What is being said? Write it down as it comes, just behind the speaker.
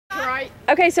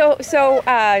Okay, so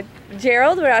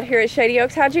Gerald, we're out here at Shady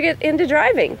Oaks. How'd you get into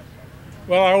driving?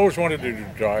 Well, I always wanted to do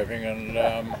driving, and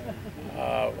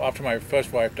after my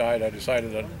first wife died, I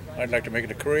decided that I'd like to make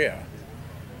it a career.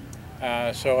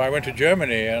 So I went to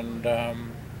Germany and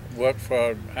worked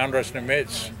for Andres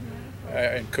Nemitz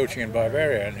in coaching in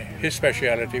Bavaria, and his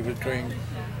specialty was doing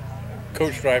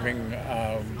coach driving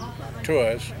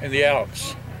tours in the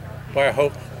Alps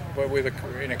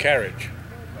in a carriage.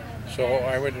 So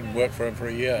I went and worked for him for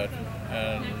a year,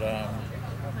 and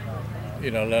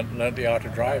learned the art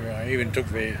of driving. I even took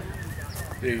the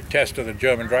test of the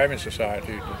German Driving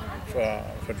Society for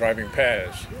driving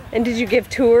pairs. And did you give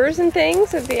tours and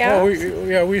things of the Alps?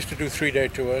 Oh, we used to do 3-day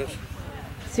tours.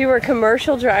 So you were a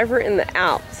commercial driver in the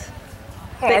Alps.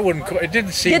 Oh, I wouldn't. It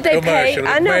didn't seem commercial. Pay? It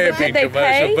I know, may but have been did they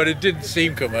commercial, pay? but it didn't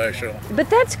seem commercial. But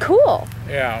that's cool.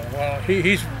 Yeah. Well,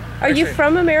 he's. Are you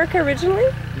from America originally?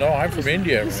 No, I'm from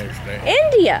India originally.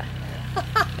 India.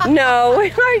 No,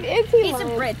 he's a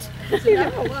Brit.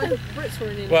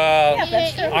 Well,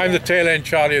 I'm the tail end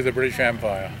Charlie of the British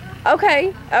Empire.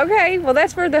 Okay. Well,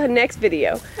 that's for the next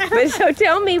video. But so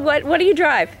tell me, what do you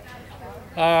drive?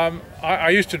 I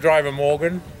used to drive a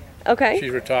Morgan. Okay. She's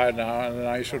retired now, and then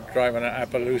I used to drive an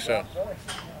Appaloosa.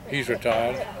 He's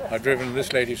retired. I've driven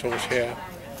this lady's horse here,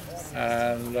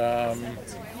 and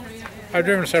I've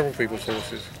driven several people's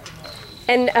horses.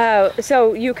 And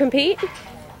so you compete?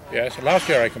 Yes, last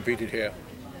year I competed here.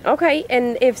 Okay,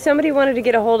 and if somebody wanted to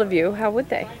get a hold of you, how would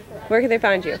they? Where could they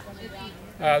find you?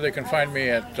 They can find me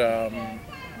at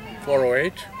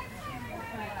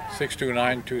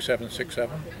 408-629-2767.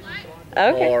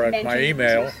 Okay. Or at my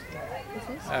email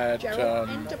at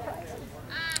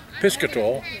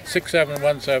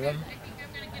piscator6717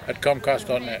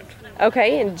 @comcast.net.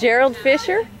 Okay, and Gerald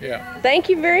Fisher? Yeah. Thank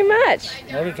you very much.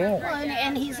 Not at all. Well,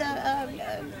 and he's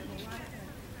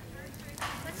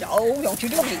oh, don't you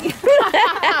do me.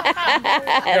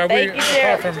 Yeah, Thank you,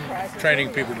 Gerald. apart from training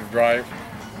people to drive,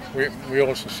 we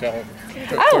also sell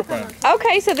equipment. Oh,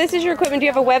 okay, so this is your equipment. Do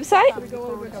you have a website?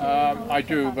 I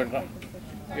do, but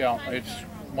yeah, it's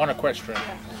One Equestrian.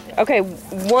 Okay,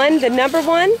 the number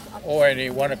one?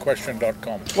 ONE,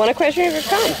 oneequestrian.com.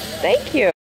 Oneequestrian.com. Thank you.